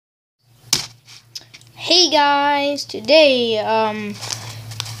Hey guys, today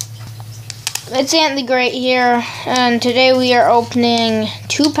it's Ant the Great here, and today we are opening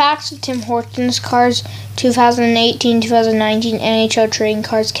 2 packs of Tim Hortons cards, 2018-2019 NHL trading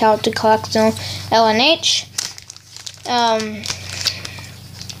cards, Count to Collect Zone LNH.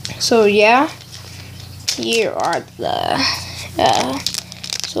 So yeah, here are the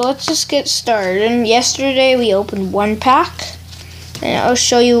so let's just get started. And yesterday we opened 1 pack. And I'll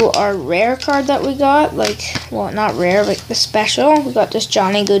show you our rare card that we got. Well, not rare, but the special. We got this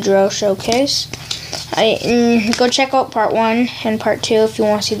Johnny Gaudreau showcase. Go check out part 1 and part 2 if you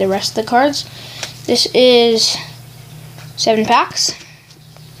want to see the rest of the cards. This is 7 packs.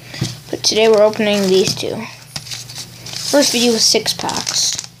 But today we're opening these 2. First video was 6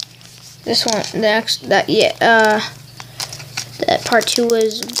 packs. This one, that part 2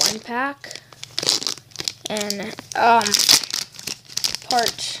 was 1 pack. And,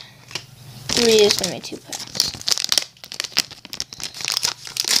 part 3 is going to be 2 packs.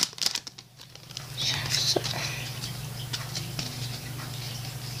 So.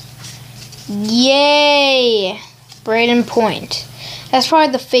 Yay! Braden Point. That's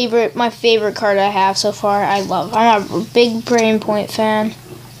probably my favorite card I have so far. I'm a big Braden Point fan.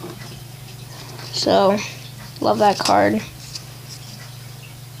 So, love that card.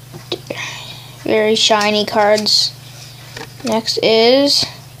 Very shiny cards. Next is,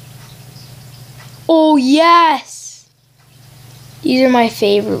 oh yes! These are my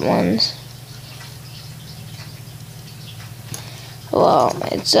favorite ones. Well,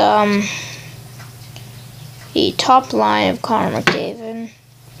 it's the top line of Connor McDavid.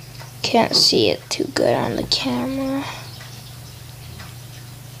 Can't see it too good on the camera.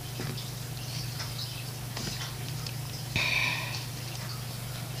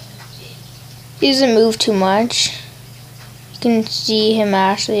 He doesn't move too much. You can see him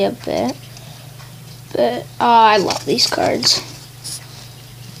actually a bit, but I love these cards.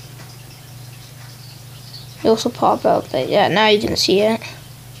 They also pop out. Yeah, now you can see it.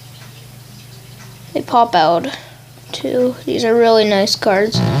 They pop out too. These are really nice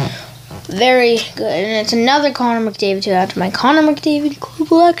cards. Very good, and it's another Connor McDavid to add to my Connor McDavid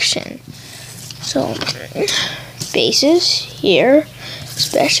collection. So bases here,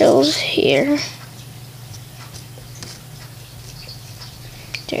 specials here.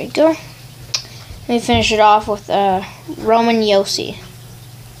 There you go. Let me finish it off with Roman Josi.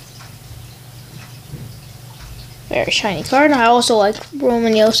 Very shiny card. I also like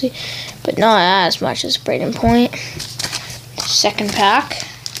Roman Josi, but not as much as Braden Point. Second pack.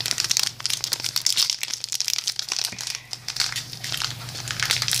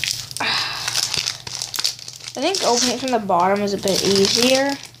 I think opening from the bottom is a bit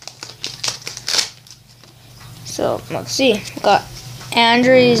easier. So let's see. We got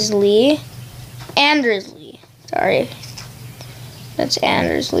Anders Lee. Sorry. That's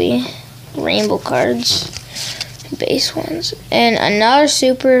Anders Lee. Rainbow cards. Base ones. And another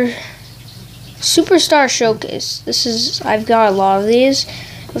Superstar Showcase. I've got a lot of these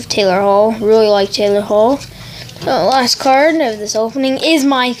with Taylor Hall. Really like Taylor Hall. The last card of this opening is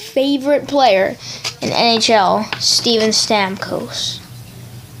my favorite player in NHL, Steven Stamkos.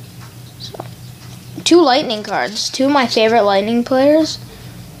 2 Lightning cards. 2 of my favorite Lightning players.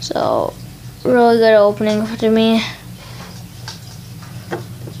 So, really good opening to me.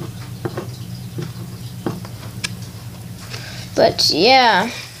 But yeah,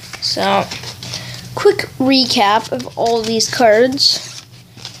 so quick recap of all these cards.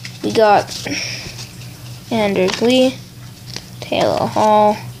 We got Anders Lee, Taylor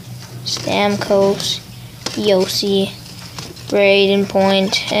Hall, Stamkos, Josi, Braden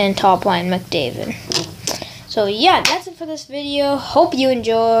Point, and top line McDavid. So yeah, that's it for this video. Hope you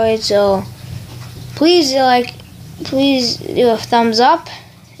enjoyed. So please do a thumbs up,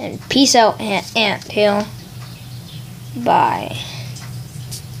 and peace out, Ant Hill. Bye.